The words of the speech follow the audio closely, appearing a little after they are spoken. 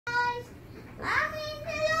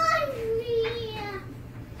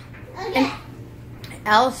And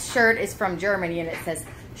Elle's shirt is from Germany and it says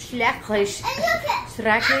schrecklich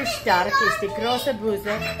stark ist die große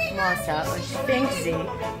Bluse Mosa und schwingt sie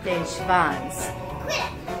den Schwanz.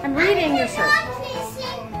 I'm reading your shirt.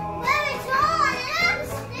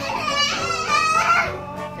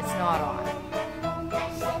 It's not on.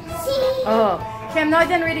 Oh, okay, I'm not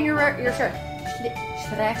done reading your shirt.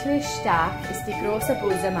 Schrecklich stark ist die große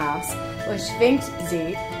Bluse Maus und schwingt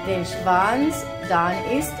sie den Schwanz, dann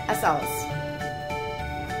ist es aus.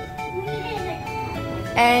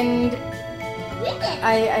 And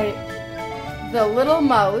the little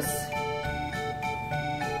mouse,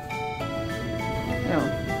 no,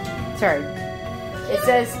 sorry, it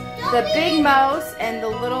says the big mouse and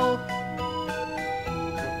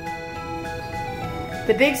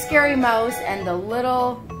the big scary mouse and the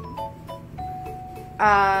little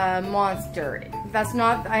monster. That's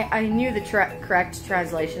not, I knew the correct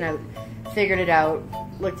translation. I figured it out,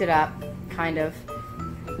 looked it up, kind of,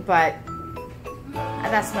 but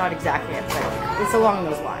that's not exactly it, but it's along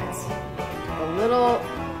those lines. The little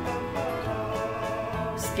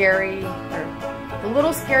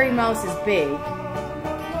scary mouse is big.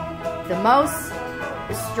 The mouse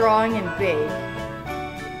is strong and big.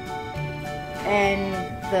 And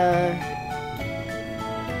I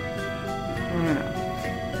don't know.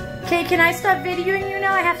 Okay, can I stop videoing you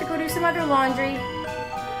now? I have to go do some other laundry.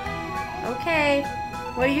 Okay.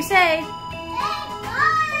 What do you say?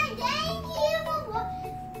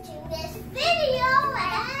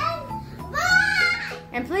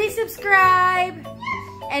 And please subscribe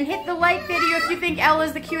and hit the like video if you think Elle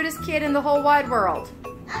is the cutest kid in the whole wide world.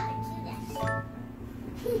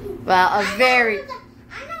 Well, a very... I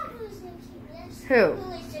know who's the cutest. Who?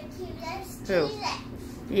 Who is the cutest? Who? Jesus.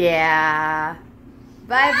 Yeah.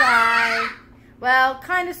 Bye-bye. Well,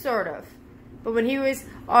 kind of, sort of. But when he was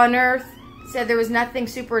on Earth, said there was nothing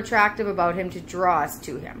super attractive about him to draw us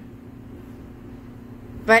to him.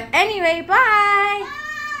 But anyway, bye!